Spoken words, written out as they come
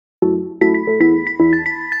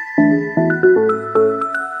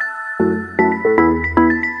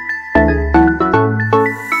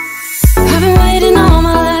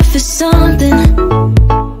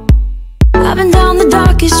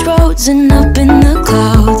in the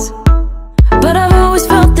clouds, but I've always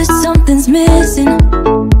felt that something's missing.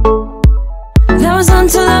 That was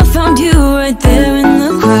until I found you right there in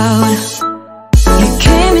the crowd. You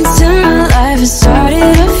came into my life and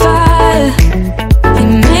started a fire. You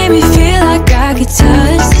made me feel like I could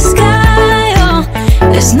touch the sky. Oh,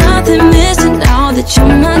 there's nothing missing now that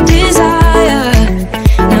you're my desire.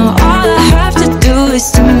 Now all I have to do is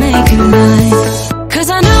to make you mine. 'Cause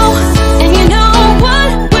I know, and you know what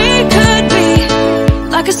we could be.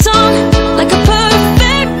 Like a song, like a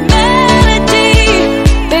perfect melody.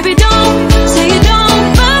 Baby, don't say you don't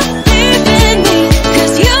believe in me,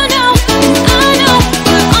 'cause you know, and I know,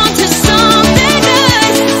 we're onto something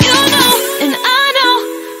good. You know, and I know,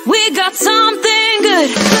 we got something good.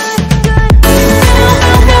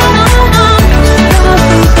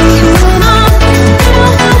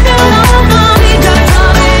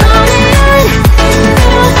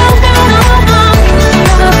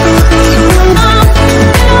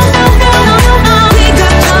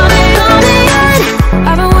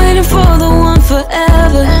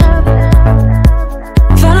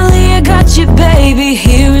 Baby,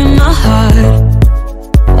 here in my heart.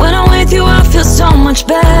 When I'm with you, I feel so much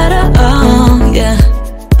better. Oh, yeah.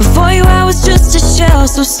 Before you, I was just a shell,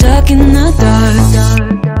 so stuck in the dark.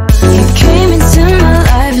 You came into my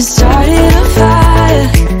life and started a fire.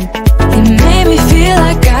 You made me feel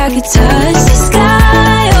like I could touch the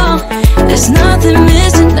sky. Oh, there's nothing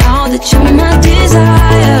missing now that you're my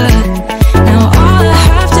desire. Now all I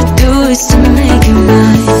have to do is to make you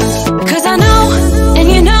mine. 'Cause I know, and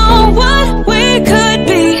you know what we could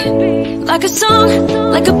be. Like a song,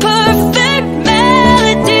 like a perfect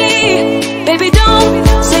melody. Baby, don't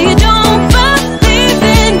say you don't believe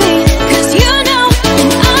in me, 'cause you know,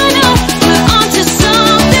 and I know, we're onto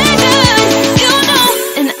something good. You know,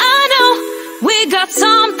 and I know, we got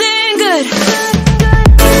something good.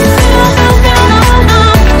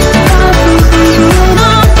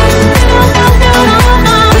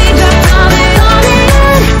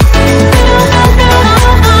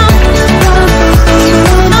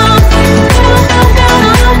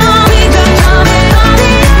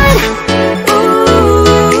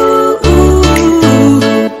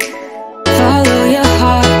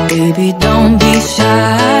 Baby, don't be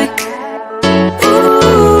shy.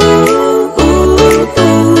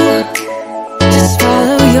 Just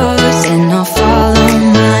follow yours and I'll follow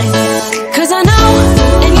mine. 'Cause I know,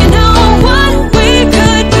 and you know what we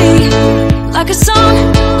could be. Like a song,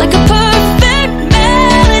 like a perfect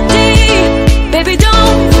melody. Baby,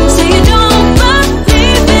 don't say you don't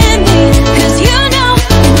believe in me, 'cause you know,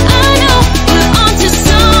 and I know, we're onto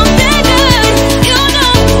something good. You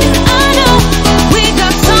know, and I know, we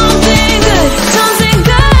got something good, something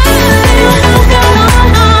good.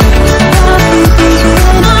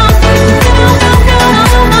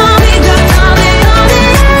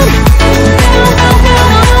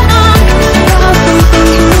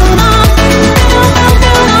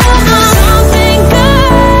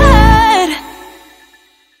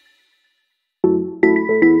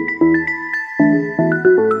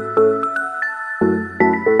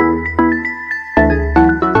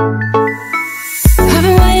 I've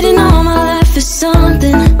been waiting all my life for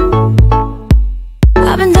something.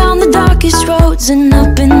 I've been down the darkest roads and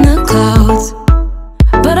up in the clouds,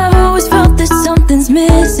 but I've always felt that something's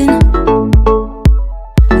missing.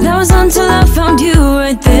 That was until I found you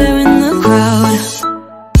right there in the crowd.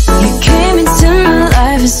 You came into my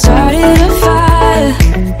life and started a fire.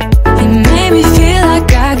 You made me feel like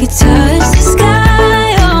I could touch the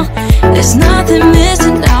sky. Oh, there's nothing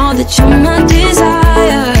missing now that you're my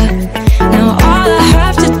desire. Now all I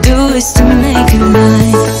have to do is to make you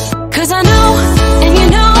mine. 'Cause I know, and you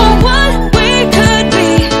know what we could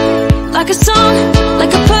be. Like a song,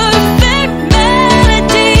 like a perfect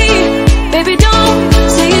melody. Baby, don't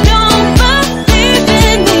say you don't believe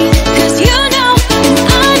in me, 'cause you know, and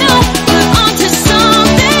I know, we're onto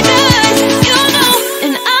something good. You know,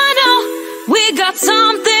 and I know, we got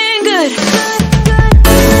something good.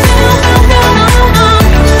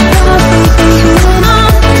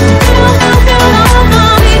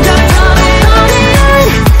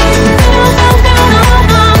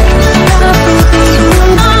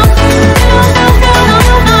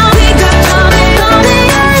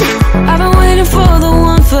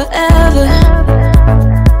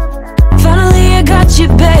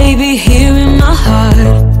 Baby, here in my heart.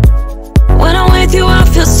 When I'm with you, I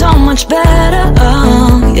feel so much better.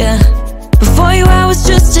 Oh, yeah. Before you, I was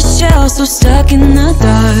just a shell, so stuck in the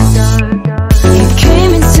dark. You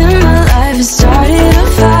came into my life and started a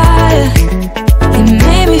fire. You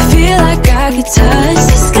made me feel like I could touch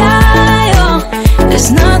the sky. Oh,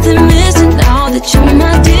 there's nothing missing now that you're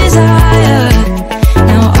my desire.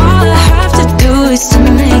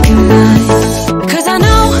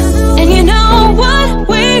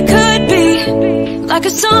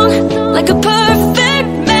 a perfect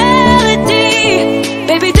melody.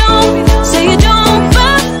 Baby, don't say you don't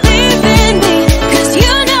believe in me, 'cause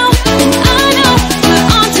you know and I know we're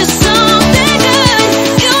onto something good.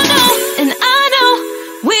 You know and I know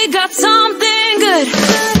we got something good.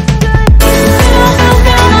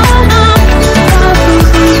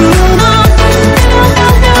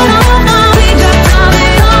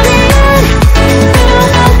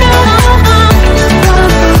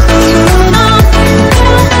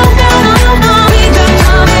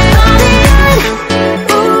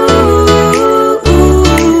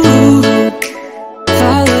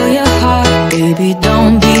 Baby,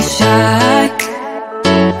 don't be shy.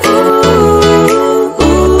 Ooh,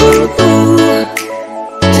 ooh, ooh.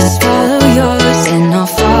 Just follow yours and I'll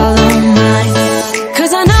follow mine.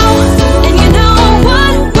 'Cause I know, and you know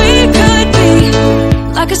what we could be.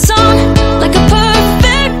 Like a song, like a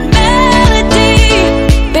perfect melody.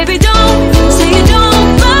 Baby, don't say you don't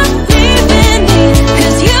believe in me,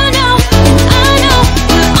 'cause you know and I know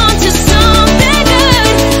we're onto something good.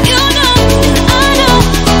 You know and I know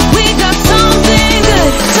we got something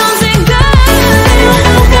good, something good.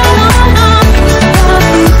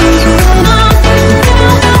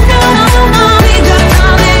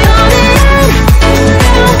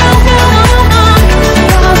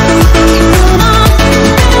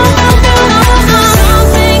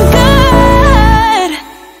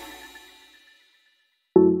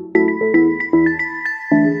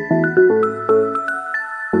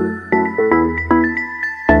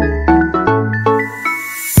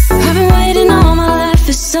 I've been waiting all my life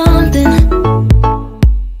for something.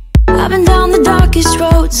 I've been down the darkest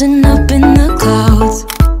roads and up